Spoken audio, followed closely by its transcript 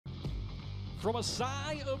From a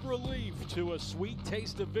sigh of relief to a sweet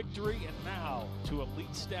taste of victory, and now to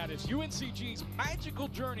elite status, UNCG's magical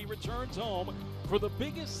journey returns home for the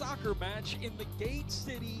biggest soccer match in the Gate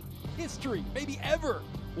City history, maybe ever.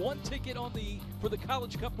 One ticket for the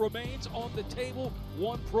College Cup remains on the table.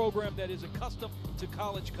 One program that is accustomed to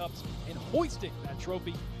College Cups and hoisting that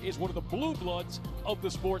trophy is one of the blue bloods of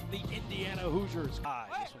the sport, the Indiana Hoosiers.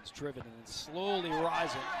 This one's driven and slowly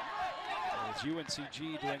rising. As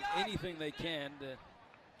UNCG doing anything they can to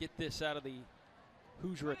get this out of the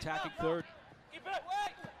Hoosier attacking third.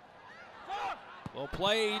 Well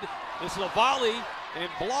played. This is a volley and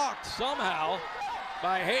blocked somehow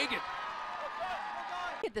by Hagen.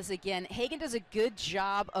 Look at this again. Hagen does a good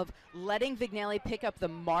job of letting Vignelli pick up the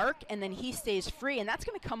mark, and then he stays free, and that's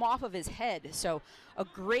going to come off of his head. So a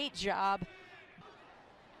great job.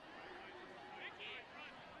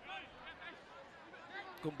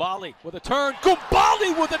 Gumbali with a turn.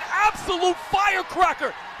 Gumbali with an absolute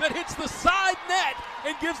firecracker that hits the side net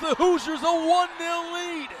and gives the Hoosiers a 1-0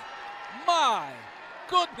 lead. My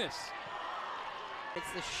goodness.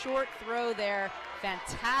 It's the short throw there.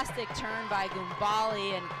 Fantastic turn by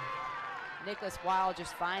Gumbali, and Nicholas Weil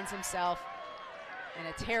just finds himself in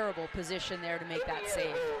a terrible position there to make that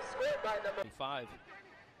save. 25.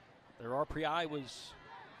 Their RPI was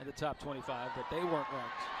in the top 25, but they weren't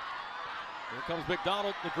ranked. Here comes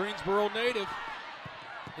McDonald, the Greensboro native.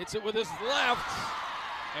 Hits it with his left,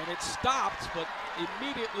 and it stopped, but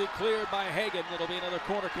immediately cleared by Hagen. It'll be another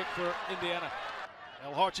corner kick for Indiana.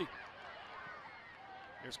 El Harchi.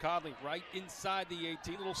 Here's Conley right inside the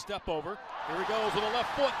 18, little step over. Here he goes with a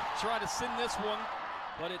left foot, trying to send this one,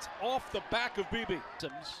 but it's off the back of BB.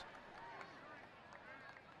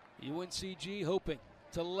 UNCG hoping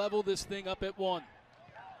to level this thing up at 1.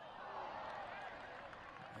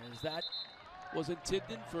 As that was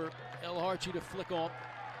intended for El Harchi to flick on.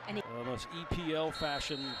 And almost EPL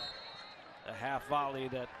fashion, a half volley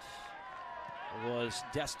that was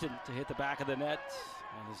destined to hit the back of the net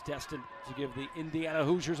and is destined to give the Indiana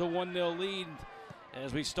Hoosiers a 1-0 lead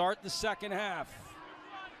as we start the second half.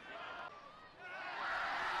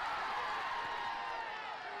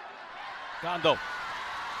 Gondo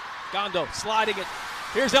sliding it.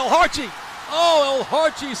 Here's El Harchi. Oh, El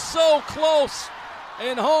Harchi so close.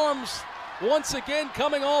 And Harms once again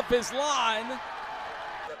coming off his line.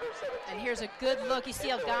 And here's a good look. You see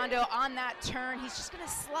Elgando on that turn. He's just going to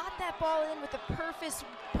slot that ball in with the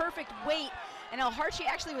perfect weight. And El Harchi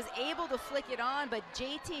actually was able to flick it on, but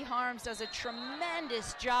JT Harms does a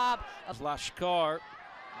tremendous job of Lashkar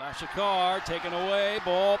taken away,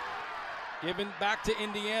 ball given back to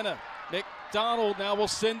Indiana. McDonald now will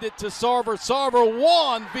send it to Sarver. Sarver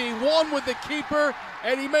 1v1 with the keeper,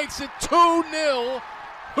 and he makes it 2-0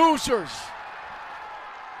 Hoosiers.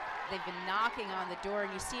 They've been knocking on the door,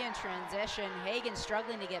 and you see in transition, Hagen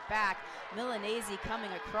struggling to get back. Milanese coming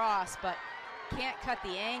across, but can't cut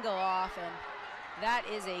the angle off, and that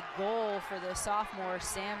is a goal for the sophomore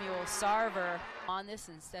Samuel Sarver on this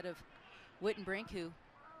instead of Wittenbrink, who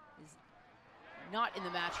is not in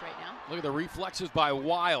the match right now. Look at the reflexes by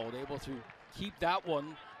Wild, able to keep that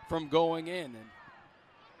one from going in.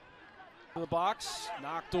 And the box,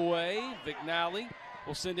 knocked away. Vignelli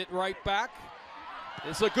will send it right back.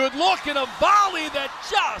 It's a good look and a volley that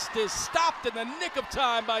just is stopped in the nick of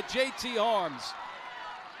time by JT Harms.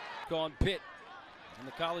 Gone Pitt in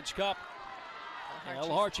the College Cup. El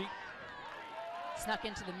Harchi snuck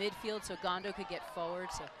into the midfield so Gondo could get forward.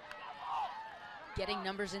 So getting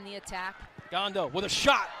numbers in the attack. Gondo with a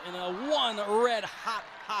shot and a one red hot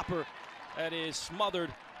hopper that is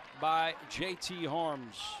smothered by JT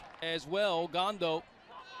Harms. As well, Gondo,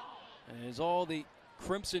 as all the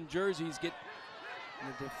crimson jerseys get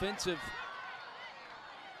the defensive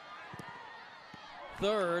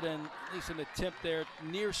third, and at least an attempt there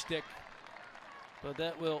near stick, but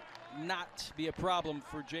that will not be a problem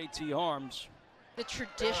for JT Harms. The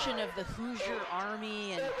tradition of the Hoosier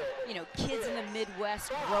Army, and kids in the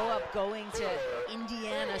Midwest grow up going to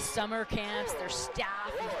Indiana summer camps. Their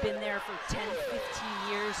staff has been there for 10, 15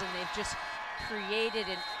 years, and they've just created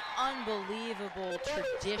an unbelievable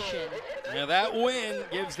tradition. Now that win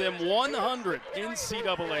gives them 100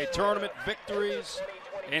 NCAA tournament victories,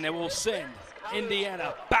 and it will send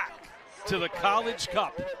Indiana back to the College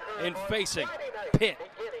Cup and facing Pitt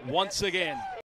once again.